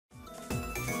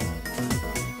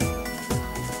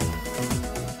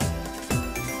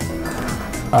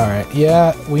Alright,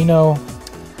 yeah, we know.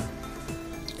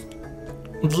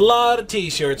 A lot of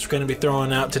t-shirts we're going to be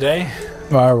throwing out today.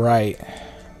 Alright.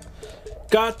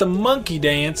 Got the monkey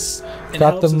dance. And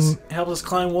Got helps us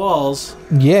climb walls.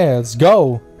 Yeah, let's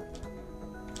go.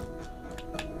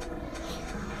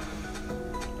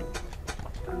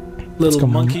 Little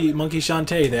monkey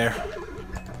Shantae there.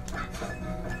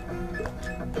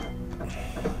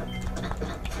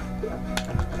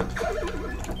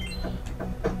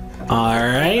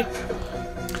 Alright.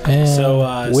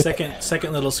 So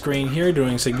second little screen here,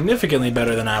 doing significantly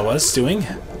better than I was doing.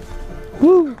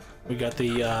 Woo! We got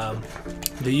the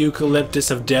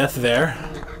eucalyptus of death there.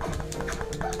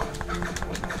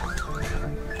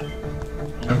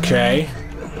 Okay.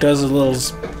 Does a little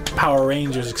Power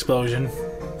Rangers explosion.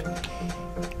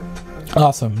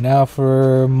 Awesome. Now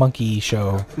for monkey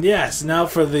show. Yes, now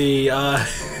for the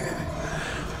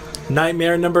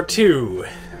nightmare number 2.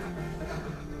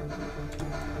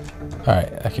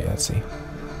 Alright, okay, let's see.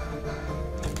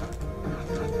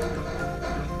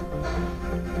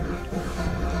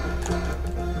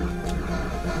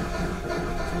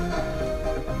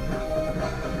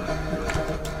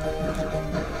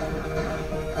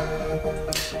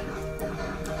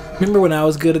 Remember when I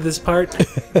was good at this part?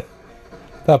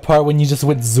 That part when you just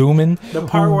went zooming? The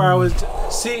part where I was...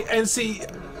 See,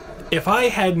 if I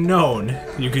had known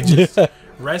you could just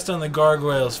rest on the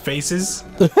gargoyles' faces...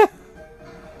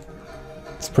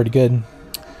 It's pretty good.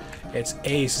 It's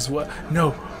ace is what...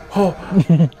 No.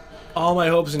 Oh. All my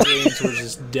hopes and dreams were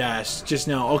just dashed just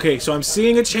now. Okay, so I'm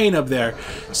seeing a chain up there.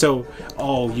 So,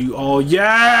 oh,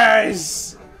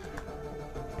 yes!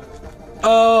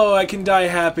 Oh, I can die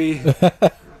happy.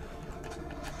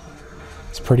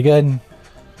 It's pretty good.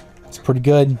 It's pretty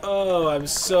good. Oh, I'm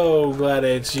so glad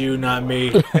it's you, not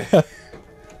me.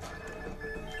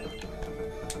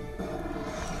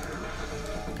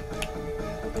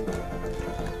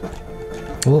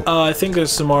 I think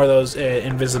there's some more of those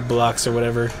invisible blocks or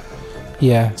whatever.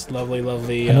 Yeah. It's lovely,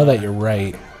 lovely. I know that you're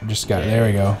right. Just got there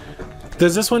we go.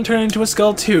 Does this one turn into a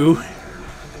skull too?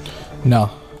 No.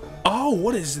 Oh,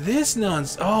 what is this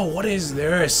nonsense? Oh, what is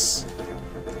this?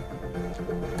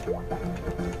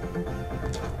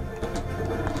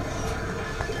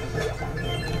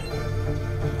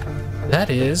 That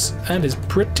is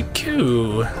pretty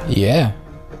cool. Yeah.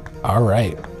 All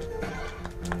right.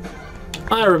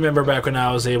 I remember back when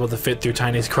I was able to fit through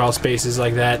tiny crawl spaces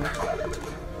like that.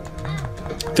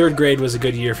 3rd grade was a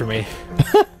good year for me.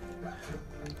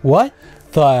 What?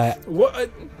 What?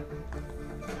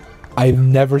 I've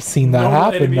never seen that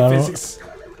happen. No. Physics.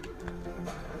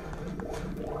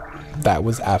 That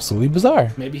was absolutely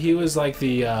bizarre. Maybe he was like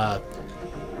the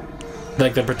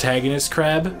protagonist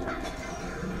crab,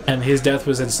 and his death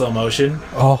was in slow motion.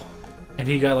 Oh. And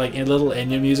he got like a little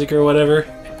Enya music or whatever.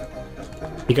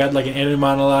 He got like an inner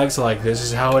monologue, so like, this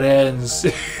is how it ends.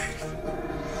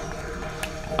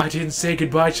 I didn't say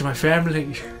goodbye to my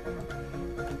family.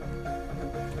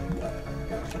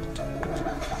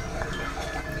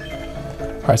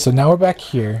 Alright, so now we're back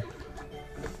here.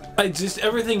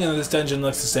 Everything in this dungeon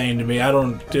looks the same to me.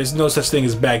 There's no such thing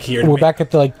as back here. We're back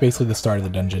at the, basically the start of the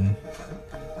dungeon.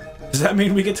 Does that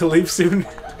mean we get to leave soon?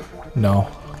 No.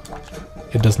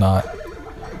 It does not.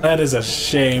 That is a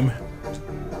shame.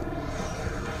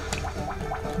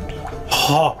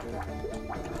 Ha!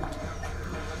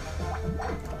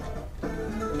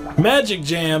 Magic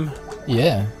Jam!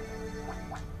 Yeah.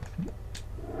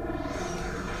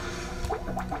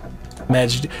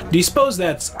 Magic. Do you suppose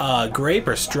that's grape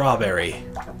or strawberry?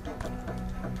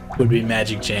 Would be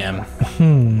Magic Jam.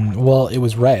 Well, it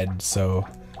was red, so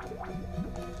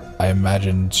I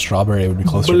imagine strawberry would be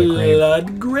closer to grape.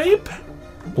 Blood grape?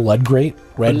 Blood grape?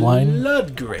 Red wine?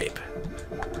 Blood grape.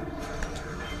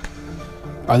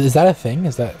 Is that a thing?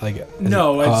 Is that like...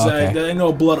 No, it's, okay. I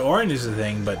know blood orange is a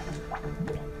thing, but...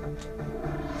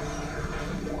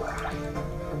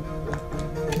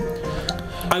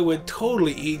 I would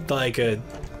totally eat like a...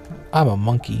 I'm a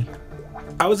monkey.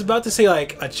 I was about to say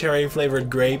like a cherry flavored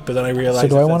grape, but then I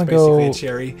realized so do I that's basically a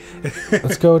cherry.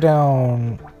 Let's go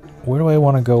down... Where do I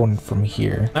want to go from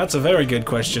here? That's a very good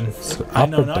question. So I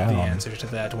know not down? the answer to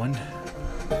that one.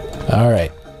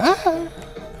 Alright. Ah.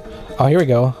 Oh, here we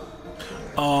go.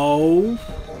 Oh.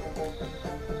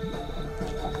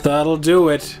 That'll do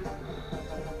it.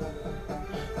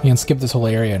 You can skip this whole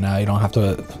area now. You don't have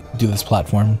to do this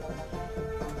platform.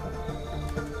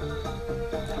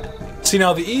 See,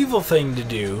 now the evil thing to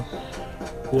do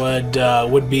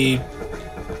would be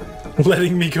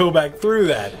letting me go back through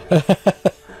that.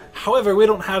 However, we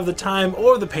don't have the time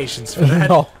or the patience for that.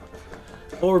 No.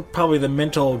 Or probably the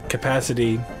mental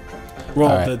capacity. Well,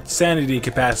 Alright. the sanity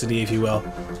capacity, if you will.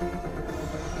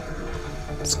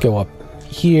 Let's go up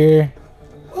here.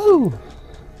 Woo!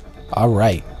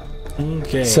 Alright.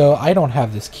 Okay. So I don't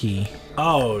have this key.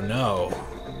 Oh no.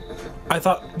 I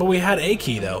thought, but we had a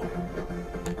key though.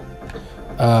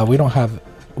 We don't have.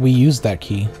 We used that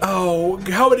key. Oh,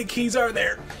 how many keys are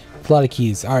there? A lot of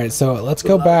keys. Alright, so let's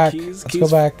go back. Keys, Let's go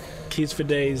back. Keys for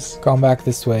days. Going back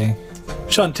this way.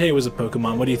 Shantae was a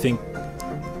Pokemon. What do you think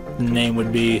the name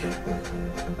would be?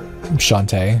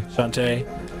 Shantae. Shantae.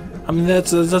 I mean,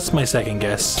 that's my second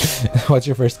guess. What's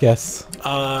your first guess?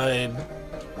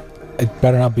 It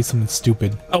better not be something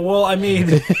stupid. Well, I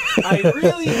mean, I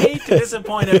really hate to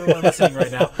disappoint everyone listening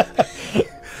right now.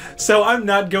 So I'm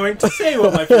not going to say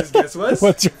what my first guess was.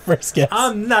 What's your first guess?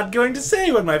 I'm not going to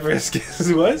say what my first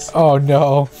guess was. Oh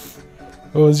no.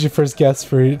 What was your first guess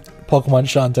for Pokemon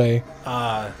Shantae?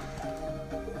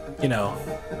 You know,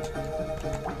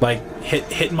 like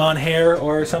Hitmonhair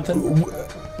or something?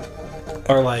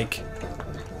 Or like...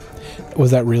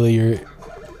 Was that really your...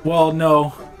 Well,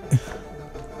 no.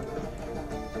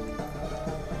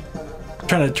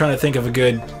 Trying to think of a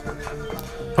good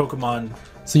Pokemon.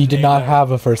 So you did not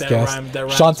have a first guess. that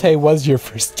rhymes Shantae was your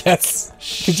first guess.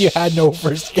 Because you had no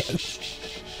first guess.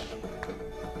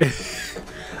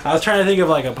 I was trying to think of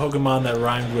like a Pokemon that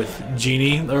rhymed with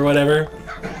genie or whatever.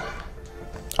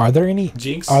 Are there any...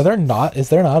 Jinx? Are there not... Is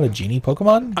there not a genie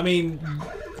Pokemon? I mean,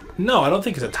 no, I don't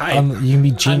think it's a type. You can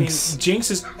be Jinx. I mean,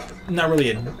 Jinx is not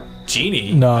really a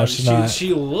genie. No, I mean, she's not.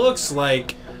 She looks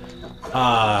like...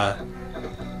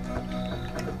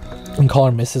 You can call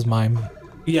her Mrs. Mime.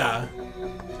 Yeah.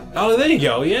 Oh, there you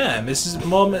go. Yeah, Mr.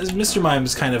 Mime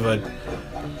is kind of a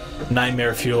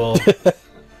nightmare fuel.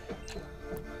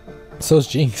 So is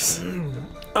Jinx.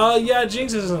 Yeah,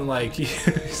 Jinx isn't like...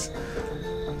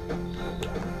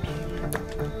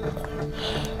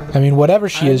 I mean, whatever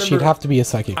she is, she'd have to be a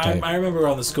psychic type. I remember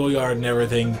on the schoolyard and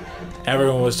everything,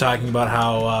 everyone was talking about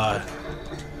how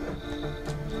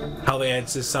they had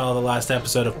just saw the last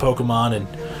episode of Pokemon and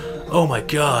oh my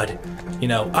god, you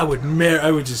know, I would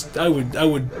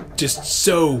just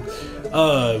so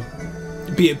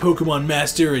be a Pokemon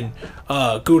master and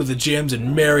go to the gyms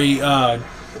and marry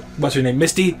what's her name,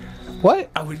 Misty? What?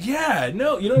 I would, yeah,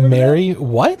 no, you don't remember Mary?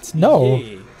 What? No.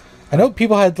 Yeah. I know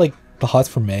people had like the hots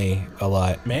for May a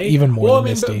lot. May? Even more than I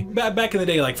mean, Misty. Back in the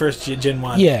day, like first Gen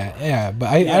 1. Yeah, but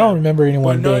I don't remember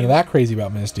anyone being that crazy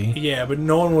about Misty. Yeah, but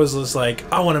no one was just like,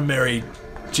 I want to marry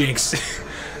Jinx.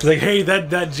 It's like, hey,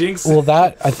 that Jinx. Well,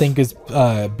 that I think is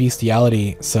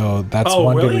bestiality, so that's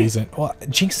one good reason. Well,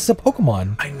 Jinx is a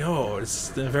Pokemon. I know,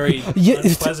 it's a very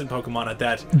unpleasant Pokemon at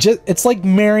that. It's like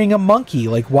marrying a monkey.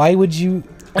 Like, why would you...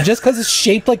 Just because it's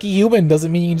shaped like a human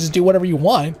doesn't mean you can just do whatever you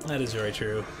want. That is very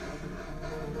true.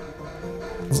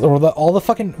 Or all the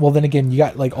fucking... Well, then again, you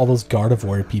got like all those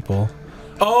Gardevoir people.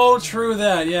 Oh, true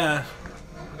that, yeah.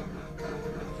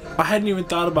 I hadn't even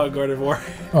thought about Gardevoir.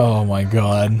 Oh my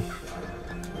god.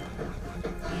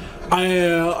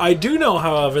 I do know,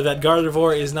 however, that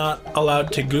Gardevoir is not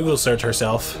allowed to Google search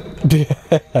herself.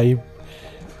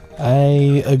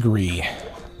 I agree.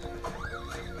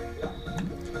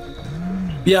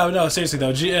 Yeah, no, seriously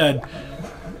though,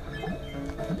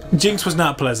 Jinx was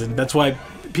not pleasant. That's why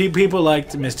people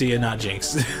liked Misty and not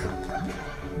Jinx.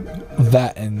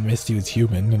 That and Misty was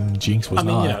human and Jinx was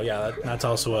not. I mean, you know, yeah, that's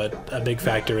also a big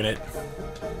factor in it.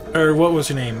 Or what was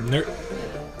her name?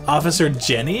 Officer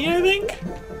Jenny, I think?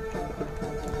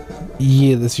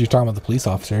 Yeah, you're talking about the police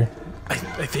officer. I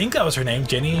think that was her name,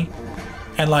 Jenny.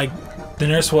 And like, the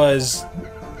nurse was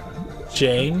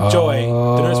Jane? Joy.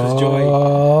 The nurse was Joy.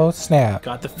 Oh, snap.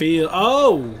 Got the feel.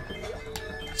 Oh!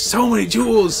 So many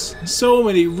jewels! So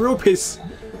many rupees!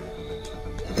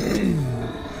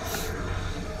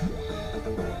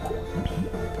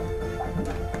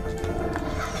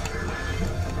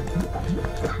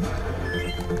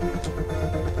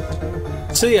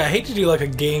 So yeah, I hate to do like a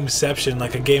gameception,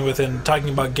 like a game within, talking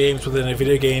about games within a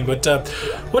video game, but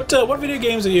what video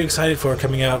games are you excited for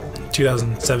coming out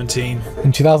 2017?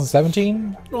 In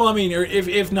 2017? Well, I mean, or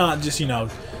if not, just, you know,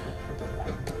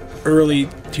 early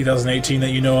 2018 that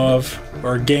you know of,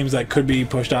 or games that could be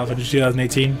pushed off into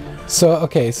 2018. So,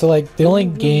 okay, so like the only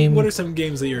game... What are some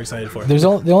games that you're excited for? The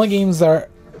only games that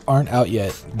aren't out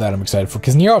yet that I'm excited for,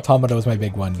 because Nier Automata was my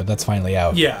big one, but that's finally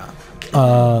out. Yeah.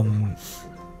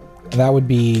 That would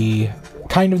be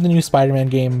kind of the new Spider-Man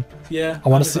game. Yeah. I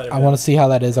want to see how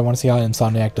that is. I want to see how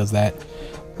Insomniac does that.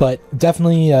 But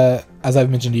definitely, as I've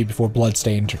mentioned to you before,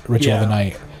 Bloodstained Ritual of the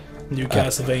Night. New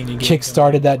Castlevania game.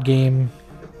 Kickstarted that game.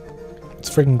 It's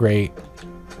freaking great.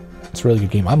 It's a really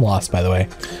good game. I'm lost, by the way.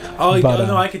 Oh, but,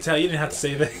 no, I could tell. You didn't have to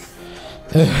save it.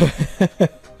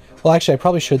 Well, actually, I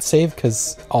probably should save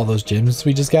because all those gems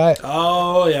we just got.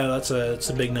 Oh yeah, that's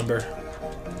a big number.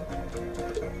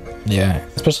 Yeah,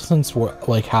 especially since we're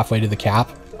like halfway to the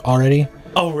cap already.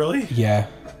 Oh really? Yeah.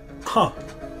 Huh.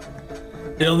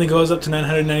 It only goes up to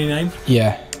 999?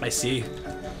 Yeah. I see.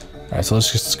 Alright, so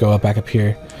let's just go back up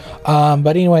here.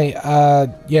 But anyway,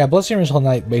 yeah, Bloodstained Ritual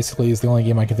Night basically is the only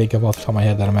game I can think of off the top of my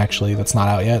head that that's not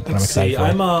out yet, that I'm excited for.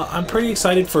 I'm pretty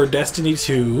excited for Destiny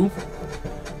 2.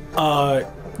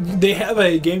 They have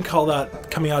a game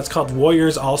coming out, it's called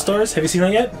Warriors All-Stars. Have you seen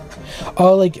that yet?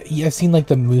 Oh, like, yeah, I've seen like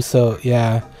the Muso,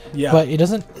 yeah. Yeah. But it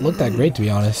doesn't look that great, to be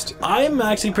honest. I'm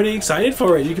actually pretty excited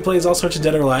for it. You can play as all sorts of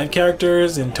Dead or Alive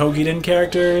characters and Togiden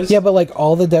characters. Yeah, but like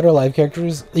all the Dead or Alive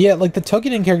characters, yeah, like the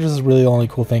Togiden characters is really the only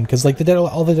cool thing, because like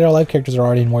all the Dead or Alive characters are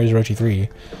already in Warriors Orochi 3.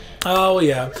 Oh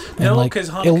yeah. And, No, because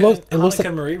it looks like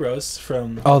and Marie Rose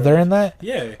from... Oh, they're in that?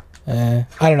 Yeah. I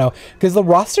don't know, because the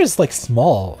roster is like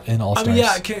small in All Stars. I mean,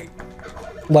 yeah, okay.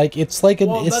 Like it's like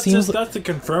Well, it seems that's the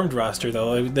confirmed roster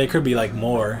though. There could be like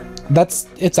more.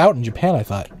 It's out in Japan, I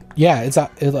thought. Yeah, it's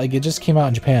out. It just came out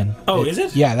in Japan. Oh, is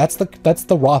it? Yeah, that's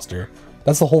the roster.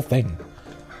 That's the whole thing.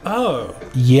 Oh.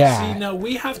 Yeah. See, now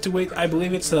we have to wait. I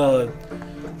believe it's either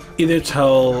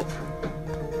till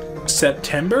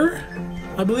September,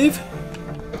 I believe.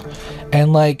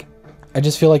 And like, I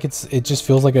just feel like it just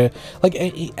feels like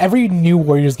every new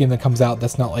Warriors game that comes out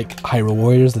that's not like Hyrule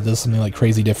Warriors that does something like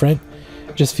crazy different,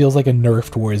 just feels like a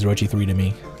nerfed Warriors Orochi 3 to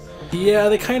me. Yeah,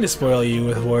 they kind of spoil you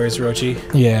with Warriors Orochi.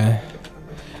 Yeah.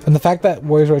 And the fact that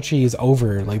Warriors Orochi is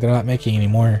over, like they're not making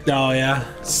anymore. Oh yeah.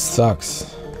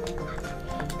 Sucks.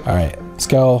 Alright, let's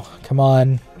go. Come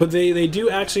on. But they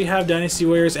do actually have Dynasty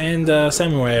Warriors and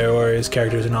Samurai Warriors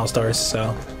characters in All Stars,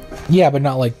 so. Yeah, but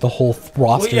not like the whole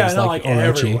roster is not like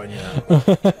Orochi. Everyone,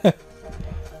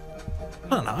 I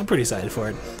don't know, I'm pretty excited for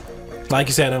it. Like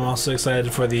you said, I'm also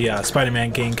excited for the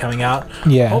Spider-Man game coming out.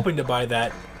 Yeah. Hoping to buy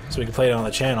that so we can play it on the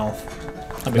channel.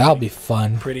 That'll be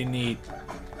fun. Pretty neat.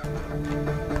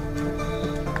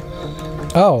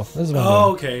 Oh, this is one.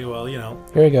 Oh, okay, well, you know.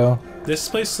 Here we go. This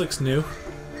place looks new.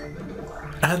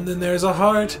 And then there's a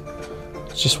heart.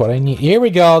 It's just what I need. Here we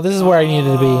go. This is where I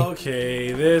needed to be.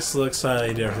 Okay, this looks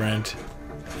slightly different.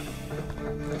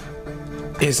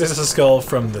 Is this a skull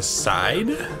from the side?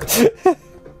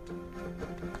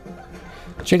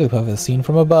 Jigglypuff is seen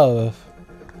from above.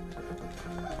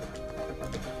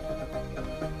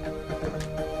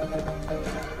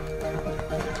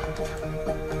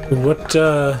 What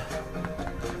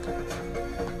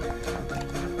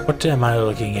am I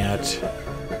looking at?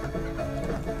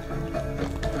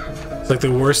 It's like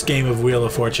the worst game of Wheel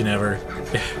of Fortune ever.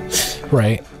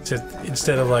 Right.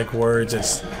 Instead of like words,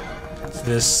 it's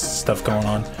this stuff going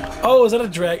on. Oh, is that a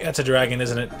drag? That's a dragon,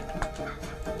 isn't it?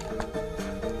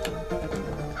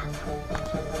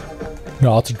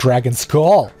 No, it's a dragon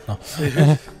skull. No.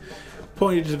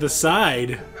 Pointed to the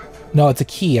side. No, it's a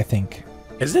key, I think.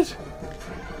 Is it?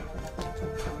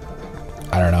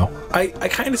 I don't know. I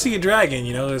kind of see a dragon,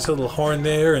 you know, there's a little horn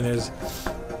there, and there's...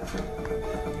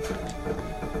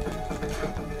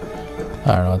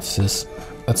 I don't know, it's just...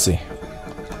 Let's see.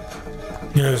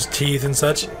 You know, there's teeth and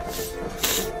such.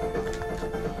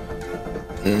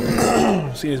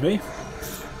 Excuse me.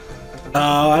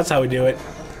 Oh, that's how we do it.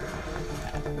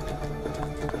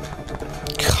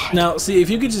 God. Now, see, if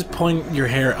you could just point your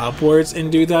hair upwards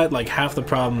and do that, like half of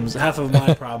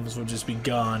my problems would just be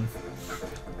gone.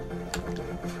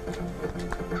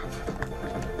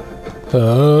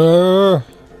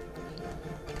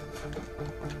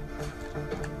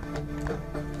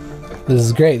 This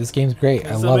is great. This game's great.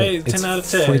 I love it. 10 out of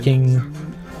 10. Freaking...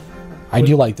 I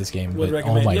do like this game, but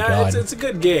oh my god. It's a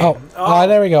good game. Oh,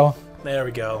 there we go. There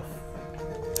we go.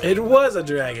 It was a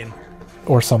dragon.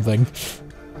 Or something.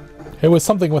 It was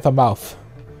something with a mouth.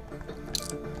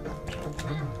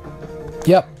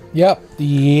 Yep.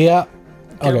 Okay.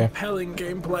 Compelling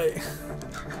gameplay.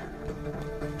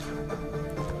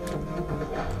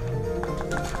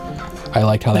 I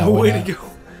liked how that went. Way to go.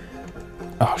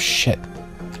 Oh shit.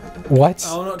 What?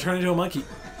 Oh no, turn into a monkey.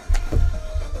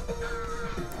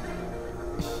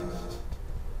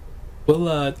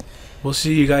 We'll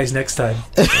see you guys next time.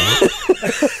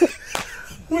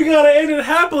 We gotta end it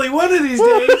happily one of these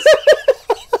days.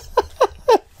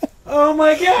 Oh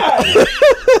my god.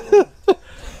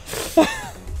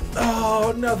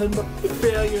 Oh, nothing but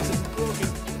failures and broken